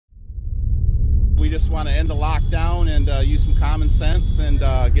We just want to end the lockdown and use some common sense and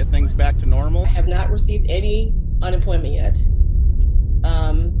get things back to normal. I have not received any unemployment yet.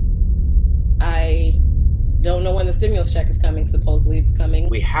 I don't know when the stimulus check is coming. Supposedly it's coming.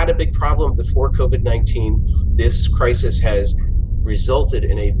 We had a big problem before COVID-19. This crisis has resulted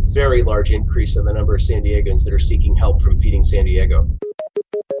in a very large increase in the number of San Diegans that are seeking help from Feeding San Diego.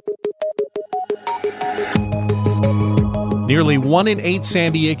 Nearly 1 in 8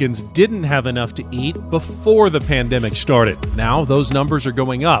 San Diegans didn't have enough to eat before the pandemic started. Now those numbers are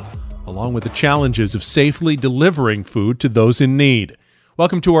going up, along with the challenges of safely delivering food to those in need.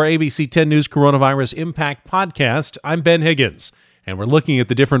 Welcome to our ABC 10 News Coronavirus Impact Podcast. I'm Ben Higgins, and we're looking at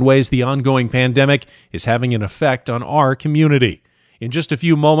the different ways the ongoing pandemic is having an effect on our community. In just a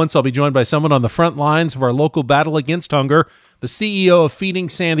few moments, I'll be joined by someone on the front lines of our local battle against hunger, the CEO of Feeding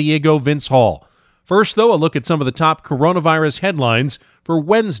San Diego, Vince Hall. First, though, a look at some of the top coronavirus headlines for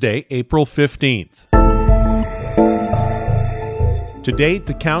Wednesday, April 15th. To date,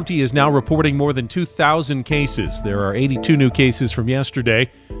 the county is now reporting more than 2,000 cases. There are 82 new cases from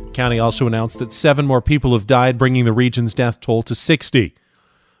yesterday. The county also announced that 7 more people have died, bringing the region's death toll to 60.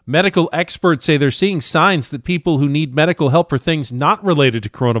 Medical experts say they're seeing signs that people who need medical help for things not related to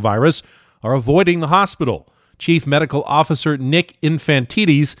coronavirus are avoiding the hospital. Chief Medical Officer Nick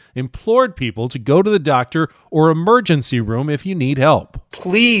Infantides implored people to go to the doctor or emergency room if you need help.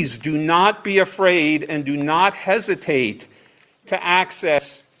 Please do not be afraid and do not hesitate to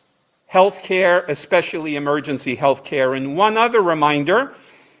access health care, especially emergency health care. And one other reminder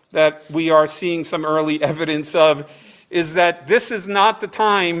that we are seeing some early evidence of is that this is not the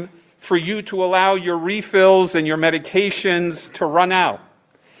time for you to allow your refills and your medications to run out.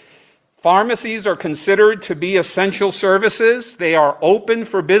 Pharmacies are considered to be essential services. They are open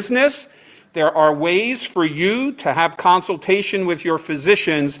for business. There are ways for you to have consultation with your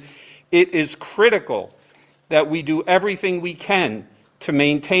physicians. It is critical that we do everything we can to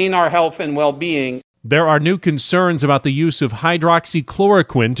maintain our health and well-being. There are new concerns about the use of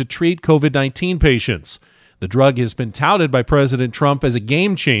hydroxychloroquine to treat COVID-19 patients. The drug has been touted by President Trump as a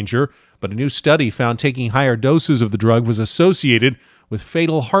game changer, but a new study found taking higher doses of the drug was associated with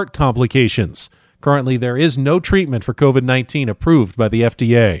fatal heart complications. Currently, there is no treatment for COVID-19 approved by the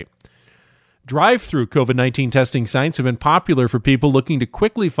FDA. Drive-through COVID-19 testing sites have been popular for people looking to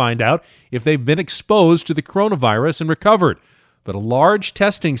quickly find out if they've been exposed to the coronavirus and recovered. But a large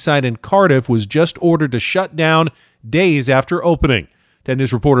testing site in Cardiff was just ordered to shut down days after opening. 10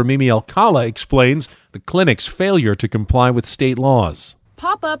 News reporter Mimi Alcala explains the clinic's failure to comply with state laws.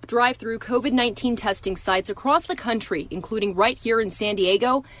 Pop-up drive-through COVID-19 testing sites across the country, including right here in San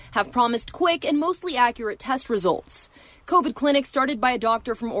Diego, have promised quick and mostly accurate test results. COVID clinics started by a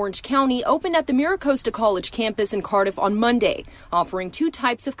doctor from Orange County opened at the Miracosta College campus in Cardiff on Monday, offering 2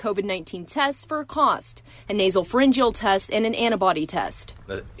 types of COVID-19 tests for a cost, a nasopharyngeal test and an antibody test.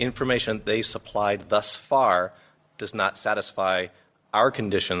 The information they supplied thus far does not satisfy our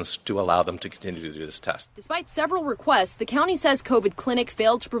conditions to allow them to continue to do this test. Despite several requests, the county says COVID clinic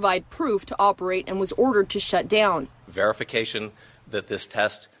failed to provide proof to operate and was ordered to shut down. Verification that this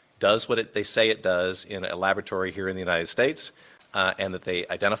test does what they say it does in a laboratory here in the United States, and that they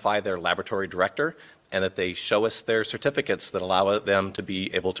identify their laboratory director, and that they show us their certificates that allow them to be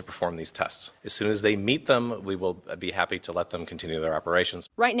able to perform these tests. As soon as they meet them, we will be happy to let them continue their operations.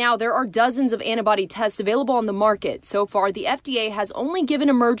 Right now, there are dozens of antibody tests available on the market. So far, the FDA has only given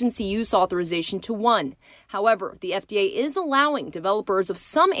emergency use authorization to 1. However, the FDA is allowing developers of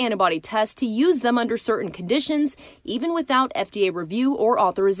some antibody tests to use them under certain conditions, even without FDA review or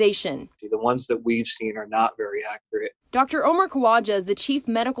authorization. The ones that we've seen are not very accurate. Dr. Omar Khawaja is the chief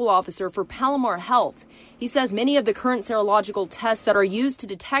medical officer for Palomar Health. He says many of the current serological tests that are used to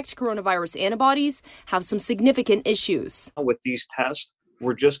detect coronavirus antibodies have some significant issues. With these tests,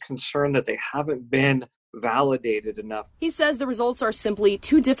 we're just concerned that they haven't been validated enough. He says the results are simply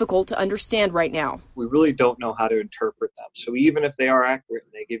too difficult to understand right now. We really don't know how to interpret them. So even if they are accurate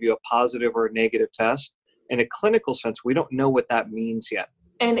and they give you a positive or a negative test, in a clinical sense, we don't know what that means yet.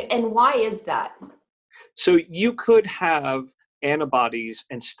 And why is that? So you could have antibodies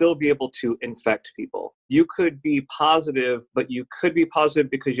and still be able to infect people. You could be positive, but you could be positive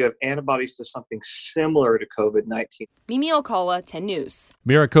because you have antibodies to something similar to COVID-19. Mimi Alcala, 10 News.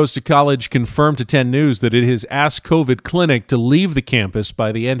 Miracosta College confirmed to 10 News that it has asked COVID Clinic to leave the campus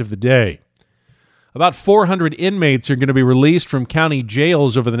by the end of the day. About 400 inmates are going to be released from county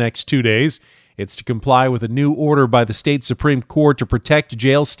jails over the next 2 days. It's to comply with a new order by the state Supreme Court to protect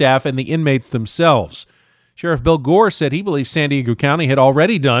jail staff and the inmates themselves. Sheriff Bill Gore said he believes San Diego County had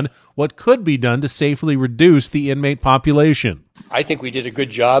already done what could be done to safely reduce the inmate population. I think we did a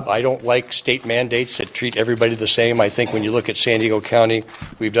good job. I don't like state mandates that treat everybody the same. I think when you look at San Diego County,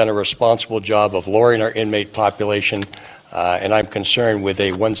 we've done a responsible job of lowering our inmate population, and I'm concerned with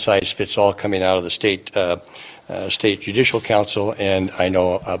a one-size-fits-all coming out of the state Judicial Council, and I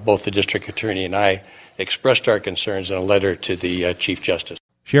know both the district attorney and I expressed our concerns in a letter to the Chief Justice.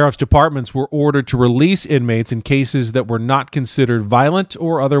 Sheriff's departments were ordered to release inmates in cases that were not considered violent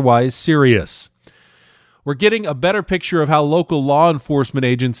or otherwise serious. We're getting a better picture of how local law enforcement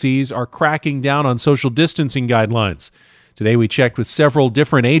agencies are cracking down on social distancing guidelines. Today we checked with several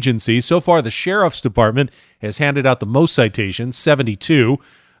different agencies. So far, the Sheriff's Department has handed out the most citations, 72.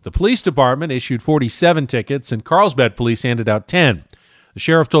 The Police Department issued 47 tickets, and Carlsbad Police handed out 10. The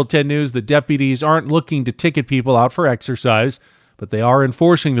sheriff told 10 News that deputies aren't looking to ticket people out for exercise, but they are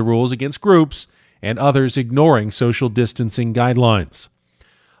enforcing the rules against groups and others ignoring social distancing guidelines.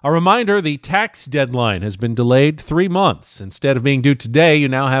 A reminder, the tax deadline has been delayed 3 months. Instead of being due today, you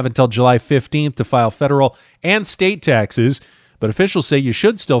now have until July 15th to file federal and state taxes, but officials say you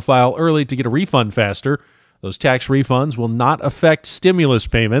should still file early to get a refund faster. Those tax refunds will not affect stimulus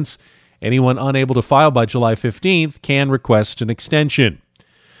payments. Anyone unable to file by July 15th can request an extension.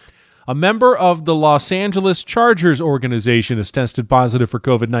 A member of the Los Angeles Chargers organization has tested positive for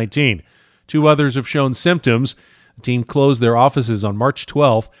COVID-19. 2 others have shown symptoms. The team closed their offices on March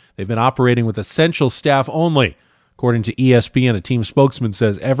 12th. They've been operating with essential staff only. According to ESPN, a team spokesman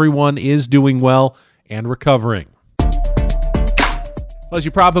says everyone is doing well and recovering. Well, as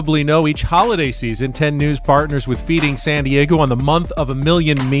you probably know, each holiday season, 10 News partners with Feeding San Diego on the Month of a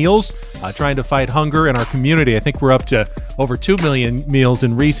Million Meals, trying to fight hunger in our community. I think we're up to over 2 million meals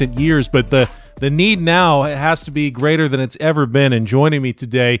in recent years, but the need now has to be greater than it's ever been. And joining me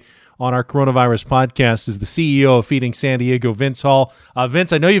today on our coronavirus podcast is the CEO of Feeding San Diego, Vince Hall.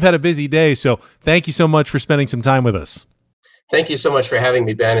 Vince, I know you've had a busy day, so thank you so much for spending some time with us. Thank you so much for having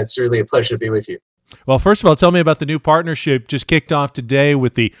me, Ben. It's really a pleasure to be with you. Well, first of all, tell me about the new partnership just kicked off today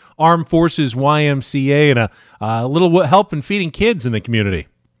with the Armed Forces YMCA and a little help in feeding kids in the community.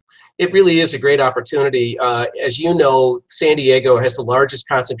 It really is a great opportunity. As you know, San Diego has the largest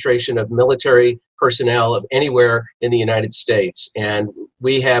concentration of military personnel of anywhere in the United States. And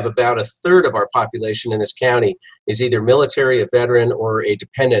we have about a third of our population in this county is either military, a veteran, or a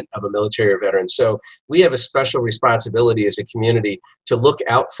dependent of a military or veteran. So we have a special responsibility as a community to look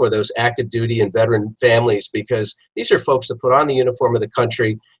out for those active duty and veteran families, because these are folks that put on the uniform of the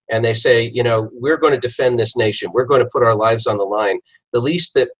country and they say, you know, we're going to defend this nation. We're going to put our lives on the line. The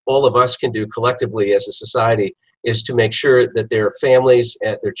least that all of us can do collectively as a society is to make sure that their families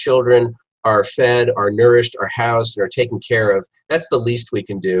and their children are fed, are nourished, are housed, and are taken care of. That's the least we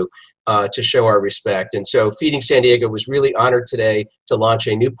can do to show our respect. And so Feeding San Diego was really honored today to launch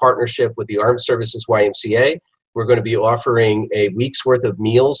a new partnership with the Armed Services YMCA. We're going to be offering a week's worth of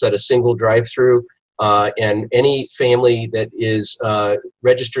meals at a single drive-through, and any family that is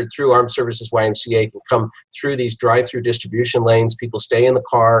registered through Armed Services YMCA can come through these drive-through distribution lanes. People stay in the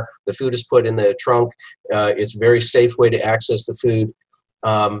car. The food is put in the trunk. It's a very safe way to access the food.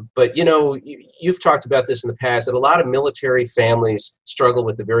 But, you know, you've talked about this in the past, that a lot of military families struggle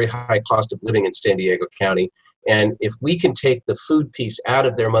with the very high cost of living in San Diego County. And if we can take the food piece out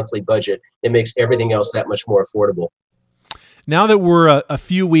of their monthly budget, it makes everything else that much more affordable. Now that we're a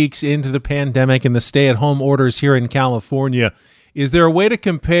few weeks into the pandemic and the stay-at-home orders here in California, is there a way to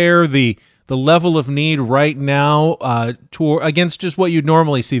compare the level of need right now against just what you'd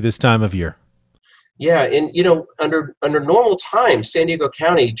normally see this time of year? Yeah, and you know, under normal times, San Diego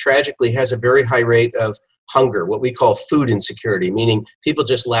County tragically has a very high rate of hunger, what we call food insecurity, meaning people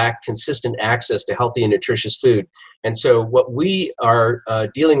just lack consistent access to healthy and nutritious food. And so what we are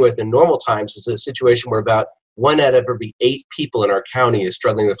dealing with in normal times is a situation where about 1 out of every 8 people in our county is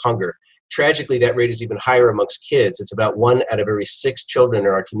struggling with hunger. Tragically, that rate is even higher amongst kids. It's about 1 out of every 6 children in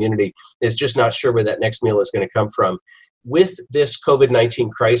our community is just not sure where that next meal is going to come from. With this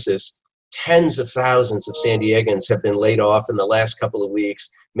COVID-19 crisis, tens of thousands of San Diegans have been laid off in the last couple of weeks.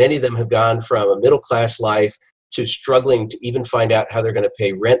 Many of them have gone from a middle-class life to struggling to even find out how they're going to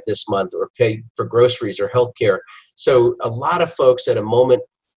pay rent this month or pay for groceries or health care. So a lot of folks at a moment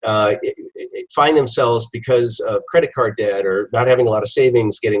find themselves, because of credit card debt or not having a lot of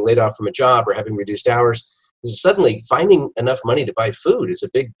savings, getting laid off from a job or having reduced hours. Suddenly finding enough money to buy food is a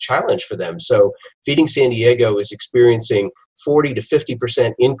big challenge for them. So Feeding San Diego is experiencing 40 to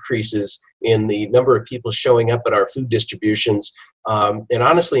 50% increases in the number of people showing up at our food distributions. And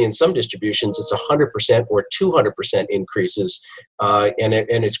honestly, in some distributions, it's 100% or 200% increases, and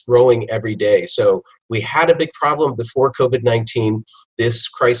it's growing every day. So we had a big problem before COVID-19. This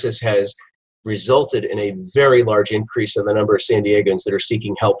crisis has resulted in a very large increase in the number of San Diegans that are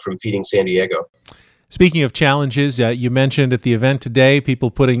seeking help from Feeding San Diego. Speaking of challenges, you mentioned at the event today,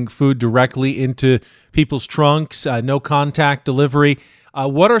 people putting food directly into people's trunks, no contact delivery.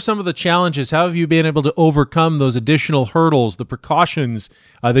 What are some of the challenges? How have you been able to overcome those additional hurdles, the precautions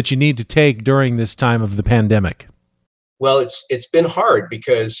that you need to take during this time of the pandemic? Well, it's been hard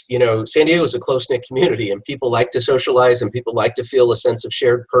because, San Diego is a close-knit community, and people like to socialize, and people like to feel a sense of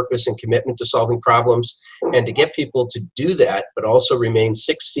shared purpose and commitment to solving problems. And to get people to do that, but also remain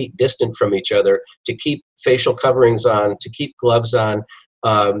 6 feet distant from each other, to keep facial coverings on, to keep gloves on,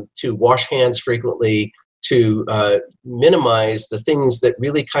 to wash hands frequently, to minimize the things that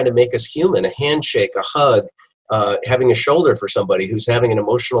really kind of make us human, a handshake, a hug, having a shoulder for somebody who's having an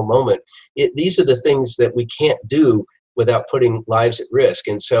emotional moment. These are the things that we can't do without putting lives at risk.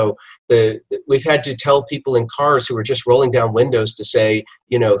 And so we've had to tell people in cars who are just rolling down windows to say,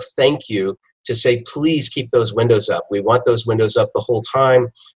 thank you, to say, please keep those windows up. We want those windows up the whole time.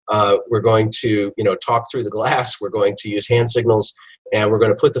 We're going to, talk through the glass. We're going to use hand signals, and we're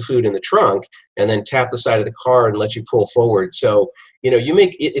going to put the food in the trunk and then tap the side of the car and let you pull forward. So,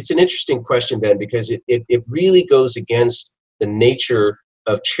 it's an interesting question, Ben, because it really goes against the nature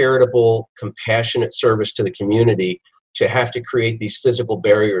of charitable, compassionate service to the community to have to create these physical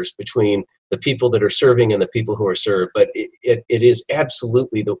barriers between the people that are serving and the people who are served. But it is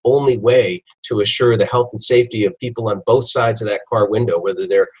absolutely the only way to assure the health and safety of people on both sides of that car window, whether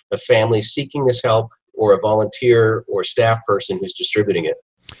they're a family seeking this help or a volunteer or staff person who's distributing it.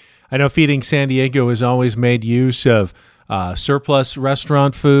 I know Feeding San Diego has always made use of surplus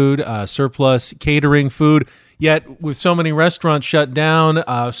restaurant food, surplus catering food, yet with so many restaurants shut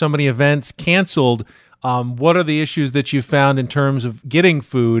down, so many events canceled, what are the issues that you found in terms of getting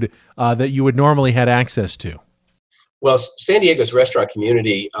food that you would normally had access to? Well, San Diego's restaurant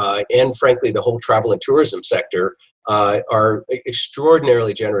community and frankly the whole travel and tourism sector are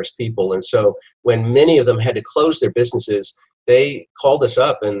extraordinarily generous people. And so when many of them had to close their businesses, they called us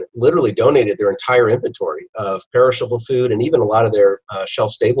up and literally donated their entire inventory of perishable food and even a lot of their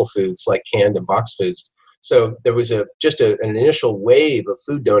shelf-stable foods like canned and boxed foods. So there was an initial wave of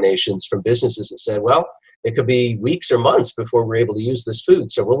food donations from businesses that said, well, it could be weeks or months before we're able to use this food,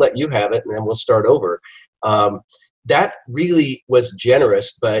 so we'll let you have it and then we'll start over. That really was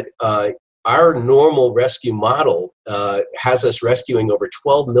generous, but our normal rescue model has us rescuing over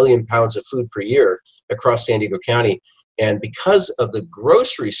 12 million pounds of food per year across San Diego County. And because of the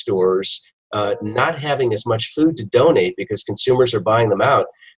grocery stores not having as much food to donate because consumers are buying them out,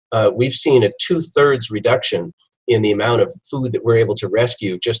 we've seen a 2/3 reduction in the amount of food that we're able to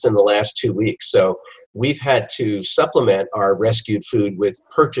rescue just in the last 2 weeks. So we've had to supplement our rescued food with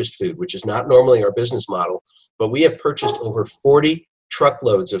purchased food, which is not normally our business model, but we have purchased over 40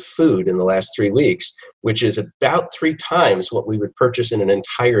 truckloads of food in the last 3 weeks, which is about 3 times what we would purchase in an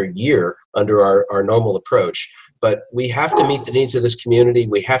entire year under our normal approach. But we have to meet the needs of this community.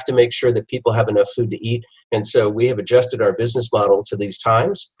 We have to make sure that people have enough food to eat. And so we have adjusted our business model to these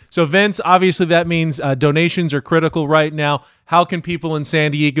times. So Vince, obviously that means donations are critical right now. How can people in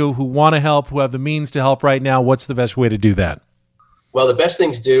San Diego who want to help, who have the means to help right now, what's the best way to do that? Well, the best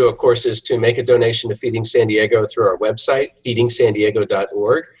thing to do, of course, is to make a donation to Feeding San Diego through our website,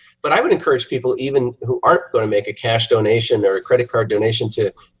 feedingsandiego.org. But I would encourage people, even who aren't going to make a cash donation or a credit card donation,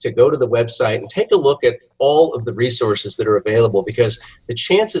 to go to the website and take a look at all of the resources that are available, because the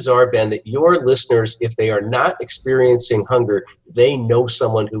chances are, Ben, that your listeners, if they are not experiencing hunger, they know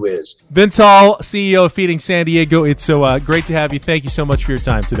someone who is. Vince Hall, CEO of Feeding San Diego, it's so great to have you. Thank you so much for your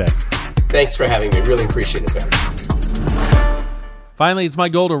time today. Thanks for having me. Really appreciate it, Ben. Finally, it's my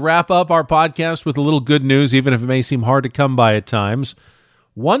goal to wrap up our podcast with a little good news, even if it may seem hard to come by at times.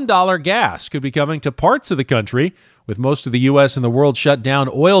 $1 gas could be coming to parts of the country. With most of the U.S. and the world shut down,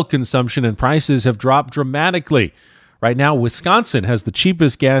 oil consumption and prices have dropped dramatically. Right now, Wisconsin has the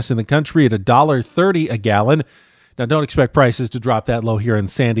cheapest gas in the country at $1.30 a gallon. Now, don't expect prices to drop that low here in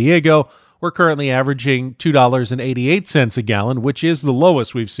San Diego. We're currently averaging $2.88 a gallon, which is the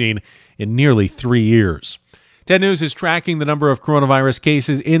lowest we've seen in nearly 3 years. 10 News is tracking the number of coronavirus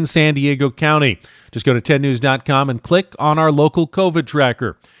cases in San Diego County. Just go to 10news.com and click on our local COVID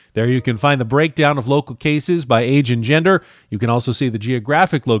tracker. There you can find the breakdown of local cases by age and gender. You can also see the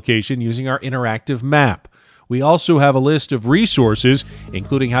geographic location using our interactive map. We also have a list of resources,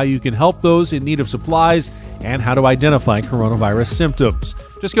 including how you can help those in need of supplies and how to identify coronavirus symptoms.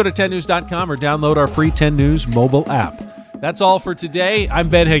 Just go to 10news.com or download our free 10 News mobile app. That's all for today. I'm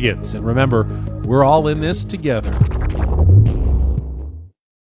Ben Higgins, and remember, we're all in this together.